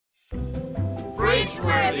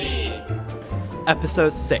Fridge-worthy!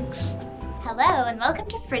 Episode 6. Hello and welcome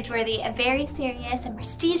to Fridge-worthy, a very serious and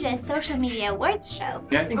prestigious social media awards show.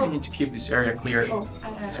 Yeah, I think we need to keep this area clear.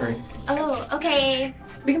 Sorry. Oh, okay.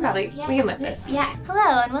 We can probably, we can lift this. Yeah.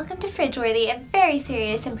 Hello and welcome to Fridge-worthy, a very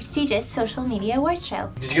serious and prestigious social media awards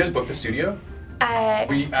show. Did you guys book the studio?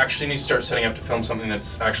 We actually need to start setting up to film something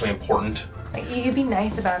that's actually important. You could be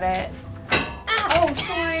nice about it. Oh,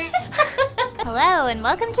 sorry. Hello and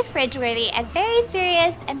welcome to Fridge-worthy, a very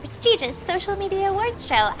serious and prestigious social media awards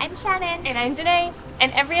show. I'm Shannon. And I'm Janae.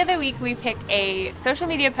 And every other week we pick a social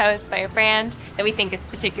media post by a brand that we think is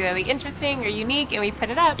particularly interesting or unique, and we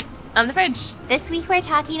put it up on the fridge. This week we're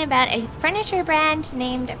talking about a furniture brand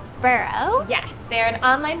named Burrow. Yes, they're an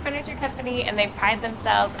online furniture company and they pride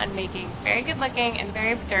themselves on making very good looking and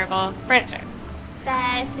very durable furniture.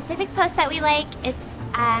 The specific post that we like, it's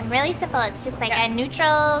really simple. It's just like a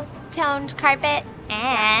neutral toned carpet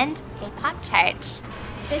and a Pop-Tart.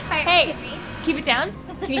 This part Hey, keep it down.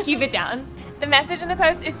 Can you keep it down? The message in the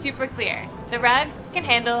post is super clear. The rug can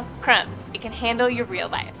handle crumbs. It can handle your real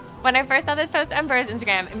life. When I first saw this post on Burrow's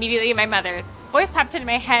Instagram, immediately my mother's voice popped into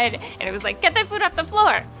my head and it was like, get that food off the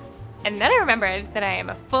floor. And then I remembered that I am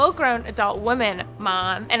a full-grown adult woman,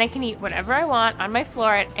 mom, and I can eat whatever I want on my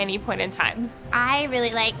floor at any point in time. I really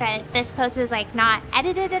like that this post is like not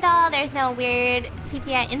edited at all. There's no weird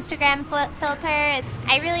sepia Instagram filter.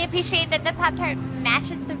 I really appreciate that the Pop-Tart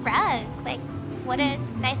matches the rug. Like, what a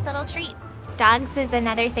nice little treat. Dogs is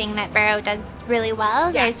another thing that Burrow does really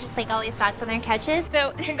well. Yeah. There's just like always dogs on their couches.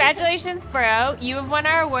 So congratulations, Burrow. You have won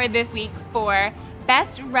our award this week for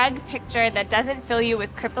Best Rug Picture that doesn't fill you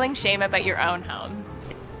with crippling shame about your own home.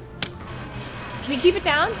 Can you keep it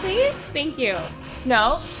down, please? Thank you.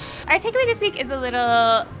 No? Our takeaway this week is a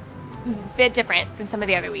little bit different than some of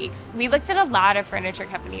the other weeks. We looked at a lot of furniture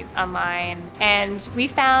companies online and we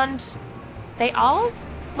found they all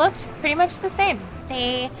looked pretty much the same.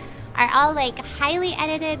 They are all like highly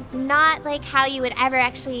edited, not like how you would ever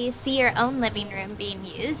actually see your own living room being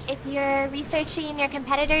used. If you're researching your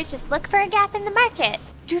competitors, just look for a gap in the market.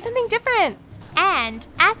 Do something different. And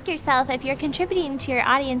ask yourself if you're contributing to your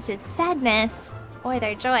audience's sadness or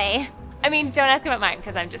their joy. I mean, don't ask about mine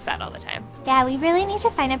because I'm just sad all the time. Yeah, we really need to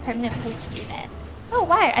find a permanent place to do this. Oh,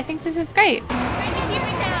 why? I think this is great. Can you keep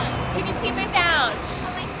it down? Can you keep it down?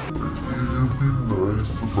 Can you be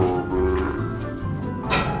nice about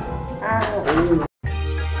it?